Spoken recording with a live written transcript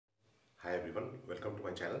Hi everyone, welcome to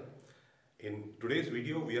my channel. In today's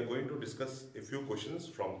video, we are going to discuss a few questions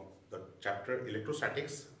from the chapter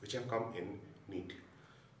Electrostatics which have come in NEET.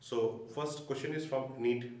 So first question is from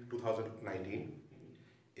NEET 2019.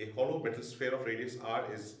 A hollow metal sphere of radius r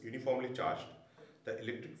is uniformly charged. The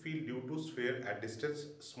electric field due to sphere at distance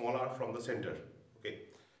small r from the center. Okay.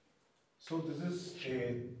 So this is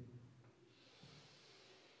a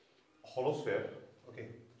hollow sphere. Okay.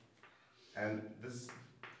 And this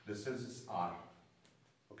distance is r.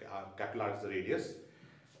 Okay, r, capital R is the radius,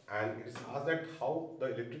 and it is asked that how the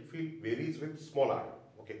electric field varies with small r.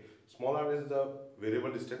 Okay, small r is the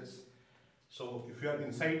variable distance. So if you are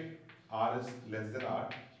inside, r is less than r.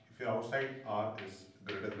 If you are outside, r is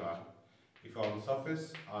greater than r. If you are on the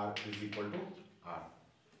surface, r is equal to r.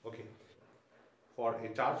 Okay. For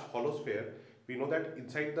a charged hollow sphere, we know that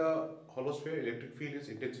inside the hollow sphere, electric field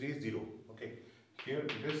intensity is 0. Okay. Here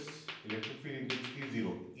it is electric field intensity is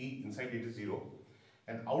 0. E inside it is 0.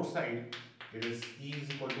 And outside it is E is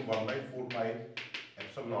equal to 1 by 4 pi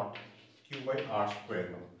epsilon naught Q by R square.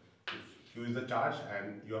 Now, if Q is the charge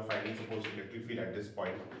and you are finding suppose electric field at this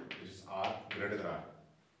point, which is R greater than R.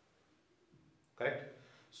 Correct?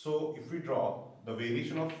 So if we draw the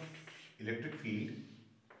variation of electric field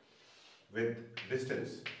with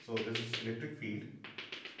distance, so this is electric field,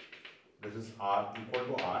 this is R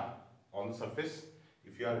equal to R on the surface.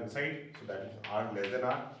 If you are inside, so that is R less than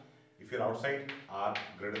R. If you are outside, R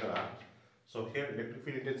greater than R. So here electric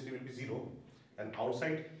field intensity will be 0, and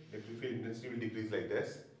outside electric field intensity will decrease like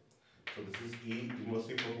this. So this is E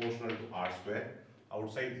inversely proportional to R square.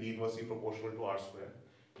 Outside E inversely proportional to R square.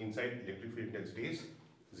 Inside electric field intensity is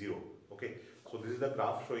 0. Okay. So this is the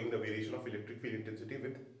graph showing the variation of electric field intensity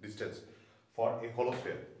with distance for a hollow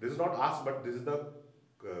sphere. This is not asked, but this is the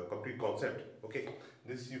complete concept. Okay.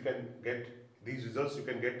 This you can get, these results you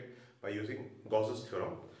can get by using Gauss's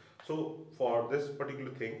theorem. So for this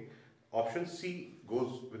particular thing, option C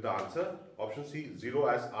goes with the answer. Option C, 0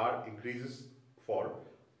 as R increases for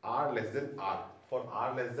R less than R. For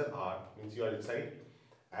R less than R means you are inside.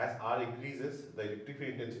 As R increases, the electric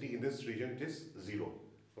field intensity in this region is 0.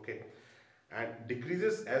 Okay. And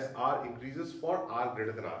decreases as R increases for R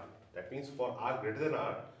greater than R. That means for R greater than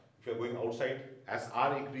R, if you are going outside, as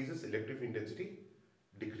R increases, electric field intensity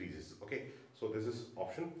decreases. Okay. So this is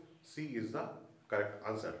option C is the correct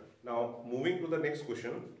answer. Now moving to the next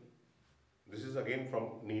question. This is again from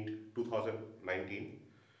NEET 2019.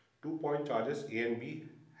 2-point charges A and B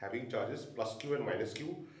having charges plus Q and minus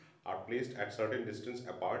Q are placed at certain distance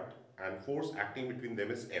apart and force acting between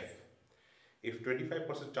them is F. If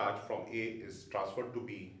 25% charge from A is transferred to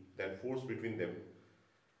B, then force between them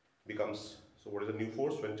becomes, so what is the new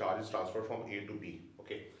force when charge is transferred from A to B?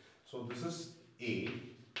 Okay, so this is A,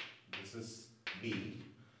 this is B,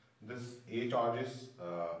 this A charge is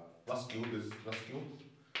plus Q, this is plus Q,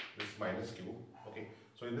 this is minus Q. Okay,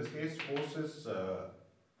 so in this case force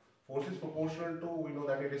is proportional to, we know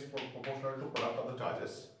that it is proportional to product of the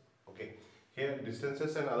charges. Okay, here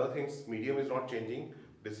distances and other things, medium is not changing,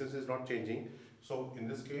 distance is not changing. So in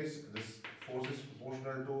this case, this force is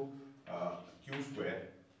proportional to Q square.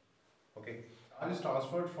 Okay, charge is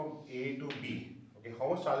transferred from A to B. Okay,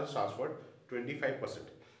 how much charge is transferred? 25%.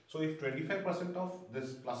 So if 25% of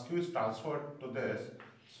this plus Q is transferred to this,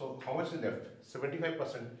 so how much is left?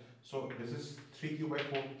 75%. So this is 3Q by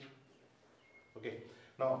 4. Okay.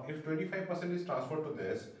 Now if 25% is transferred to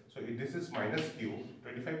this, so if this is minus Q,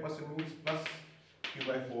 25% means plus Q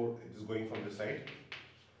by 4, it is going from this side.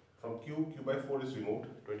 From Q, Q by 4 is removed,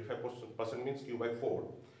 25% means Q by 4.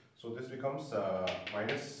 So this becomes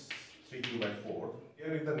minus 3Q by 4.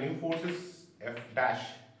 Here if the new force is F dash,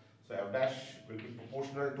 so F dash will be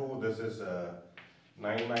proportional to, this is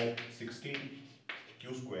 9 by 16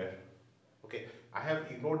 Q square. Okay, I have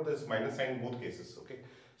ignored this minus sign in both cases. Okay,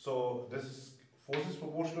 so this force is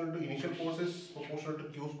proportional to, initial force is proportional to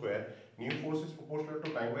Q square, new force is proportional to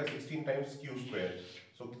 9 by 16 times Q square.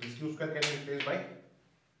 So this Q square can be replaced by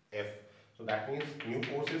F. So that means new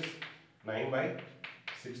force is 9 by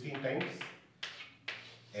 16 times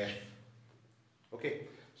F. Okay,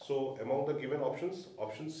 so among the given options,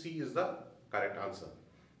 option C is the correct answer.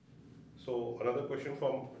 So another question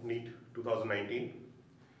from NEET 2019.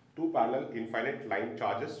 Two parallel infinite line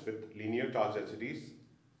charges with linear charge densities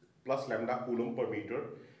plus lambda coulomb per meter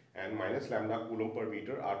and minus lambda coulomb per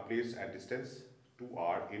meter are placed at distance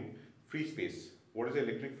 2r in free space. What is the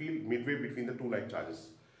electric field midway between the two line charges?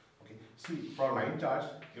 Okay, see, for a line charge,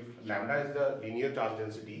 if lambda is the linear charge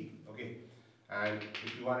density, okay, and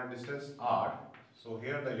if you are at distance r, so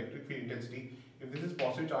here the electric field intensity, if this is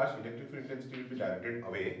positive charge, electric field intensity will be directed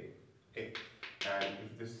away. Okay, and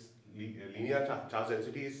if this linear charge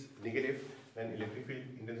density is negative, then electric field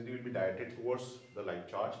intensity will be directed towards the line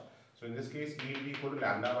charge. So in this case, E will be equal to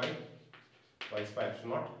lambda by twice by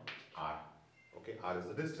epsilon naught r. Okay, r is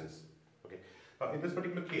the distance. Okay. Now in this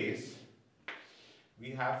particular case,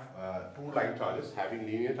 we have two line charges having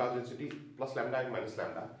linear charge density plus lambda and minus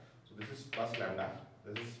lambda. So this is plus lambda,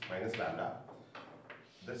 this is minus lambda.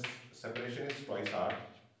 This separation is twice r.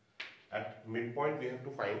 At midpoint, we have to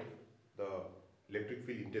find the electric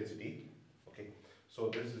field intensity. Okay, so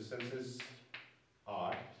this distance is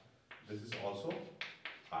r. This is also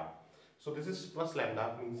r. So this is plus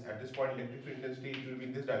lambda, means at this point electric field intensity it will be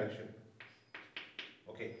in this direction.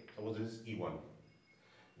 Okay, suppose this is E1.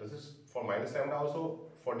 This is for minus lambda also.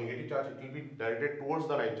 For negative charge it will be directed towards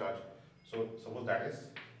the line charge. So suppose that is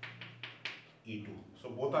E2. So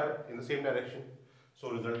both are in the same direction.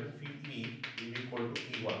 So resultant field E will be equal to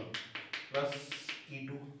E1 plus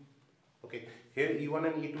E2. Okay, here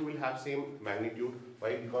E1 and E2 will have same magnitude.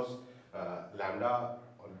 Why? Because lambda,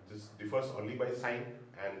 this differs only by sign,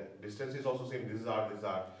 and distance is also same. This is r, this is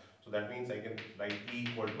r. So that means I can write E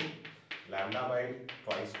equal to lambda by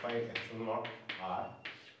twice by epsilon naught r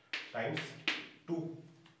times 2.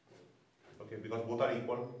 Okay, because both are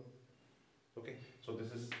equal. Okay, so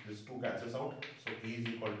this 2 cancels out. So E is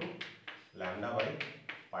equal to lambda by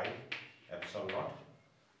pi epsilon naught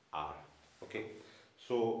r. Okay,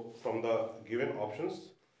 so from the given options,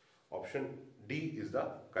 option D is the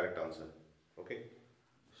correct answer. Okay,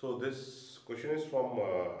 so this question is from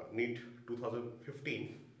NEET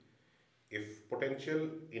 2015. If potential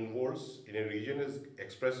in volts in a region is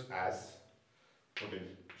expressed as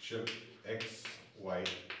potential x, y,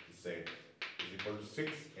 z is equal to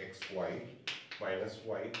 6xy minus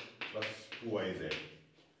y plus 2yz.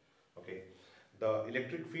 Okay, the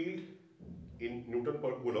electric field in Newton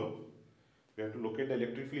per coulomb, we have to locate the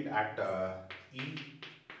electric field at E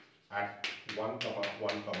at 1,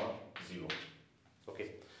 0.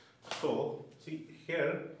 Okay, so see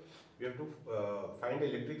here we have to find the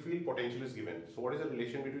electric field. Potential is given. So what is the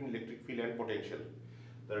relation between electric field and potential?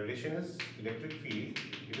 The relation is electric field,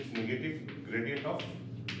 it is negative gradient of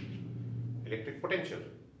electric potential.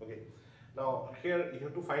 Okay, now here you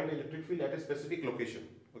have to find the electric field at a specific location.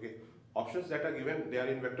 Okay, options that are given, they are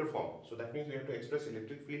in vector form. So that means we have to express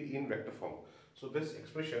electric field in vector form. So this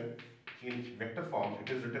expression in vector form, it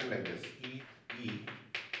is written like this: E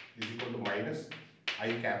is equal to minus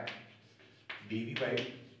I cap dV by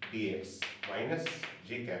dx minus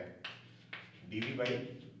j cap dV by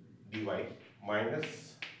dy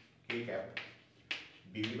minus k cap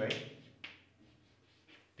dV by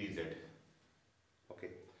dz.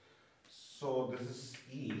 Okay, so this is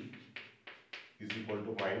E is equal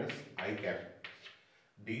to minus I cap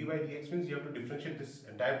dV by dx, means you have to differentiate this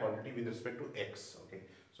entire quantity with respect to x. Okay,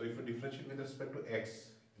 so if you differentiate with respect to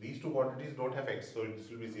x, these two quantities don't have x, so this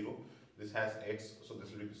will be 0. This has x, so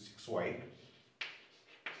this will be 6y.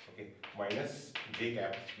 Okay, minus j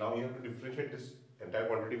cap. Now you have to differentiate this entire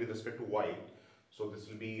quantity with respect to y, so this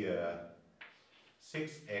will be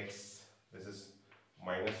 6x. This is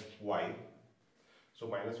minus y. So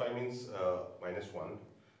minus y means minus 1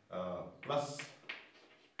 plus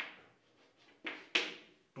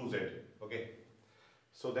 2z. Okay,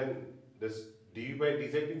 so then this dV by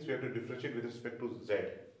dz means we have to differentiate with respect to z.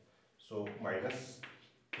 So minus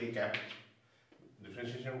k cap,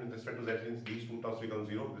 differentiation with respect to z means these two terms become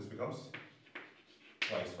 0. This becomes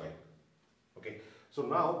twice y. Okay, so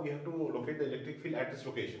now we have to locate the electric field at this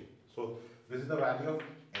location. So this is the value of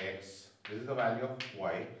x, this is the value of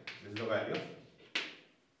y, this is the value of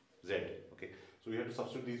z. Okay, so we have to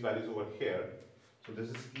substitute these values over here. So this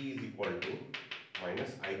is E is equal to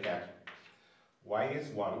minus I cap, y is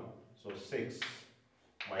 1, so 6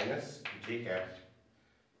 minus j cap,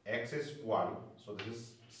 x is 1, so this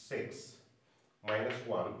is 6 minus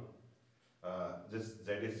 1, this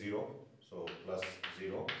z is 0, so plus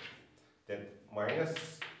 0, then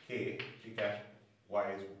minus k cap,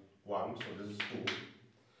 y is 1, so this is 2,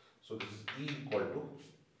 so this is E equal to,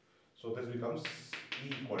 so this becomes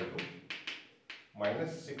E equal to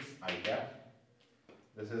minus 6 I cap,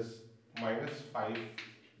 this is minus 5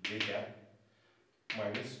 j cap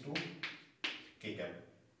minus 2 k cap.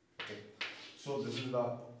 Okay, so this is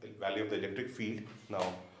the value of the electric field.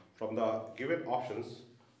 Now from the given options,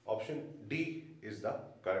 option D is the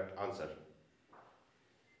correct answer.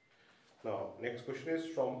 Now next question is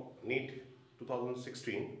from NEET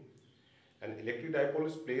 2016. An electric dipole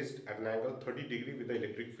is placed at an angle 30 degree with the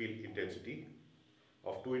electric field intensity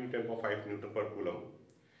of 2 × 10⁵ Newton per coulomb.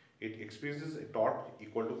 It experiences a torque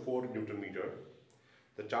equal to 4 Newton meter.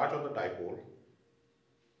 The charge on the dipole,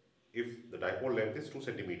 if the dipole length is 2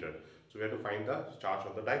 centimeter. So we have to find the charge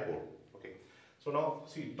on the dipole. Okay. So now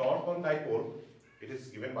see, torque on dipole, it is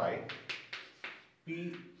given by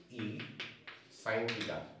P E sin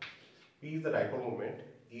theta. P is the dipole moment,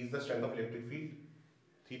 E is the strength of electric field,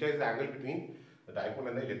 theta is the angle between the dipole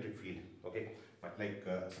and the electric field. Okay. But like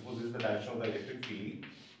suppose this is the direction of the electric field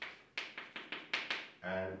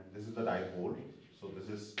and this is the dipole. So this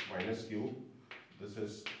is minus q, this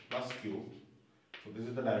is plus q. So this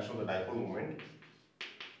is the direction of the dipole moment.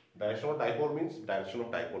 Direction of dipole means direction of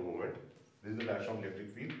dipole moment. This is the direction of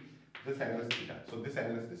electric field. This angle is theta. So this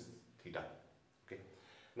angle is this theta. Okay.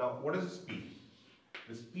 Now what is this P?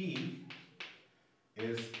 This P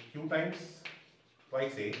is Q times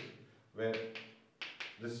twice A, where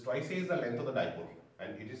this twice A is the length of the dipole,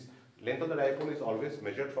 and it is length of the dipole is always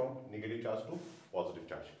measured from negative charge to positive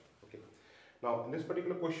charge. Okay. Now in this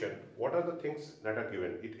particular question, what are the things that are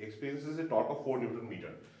given? It experiences a torque of 4 Newton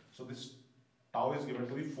meter. So this tau is given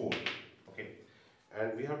to be 4. Okay,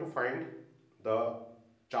 and we have to find the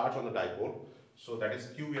charge on the dipole. So that is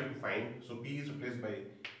Q we have to find. So P is replaced by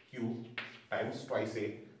Q times twice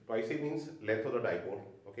A. Twice A means length of the dipole.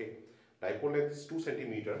 Okay, dipole length is 2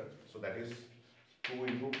 centimeter. So that is 2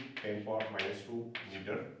 into 10 power minus 2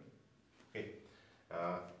 meter. Okay,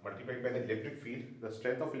 multiplied by the electric field. The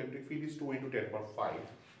strength of electric field is 2 into 10 power 5.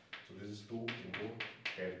 So this is 2 into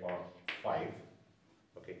 10 power 5.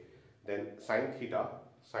 Okay, then sine theta,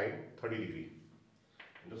 sine 30 degree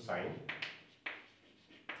into sine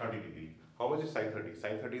 30 degree. How much is sine 30?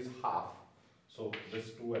 Sine 30 is half. So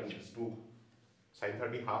this 2 and this 2, sine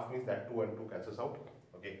 30 half means that 2 and 2 cancels out.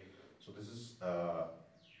 Okay, so this is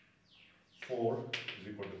 4 is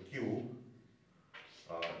equal to Q,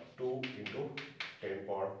 2 into 10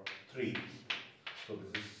 power 3. So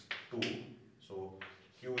this is 2. So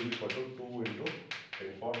Q is equal to 2 into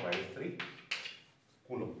 10 power minus 3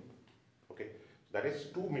 coulomb. Okay, that is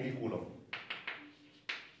 2 millicoulomb.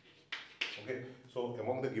 Okay, so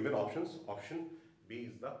among the given options, option B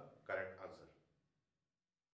is the correct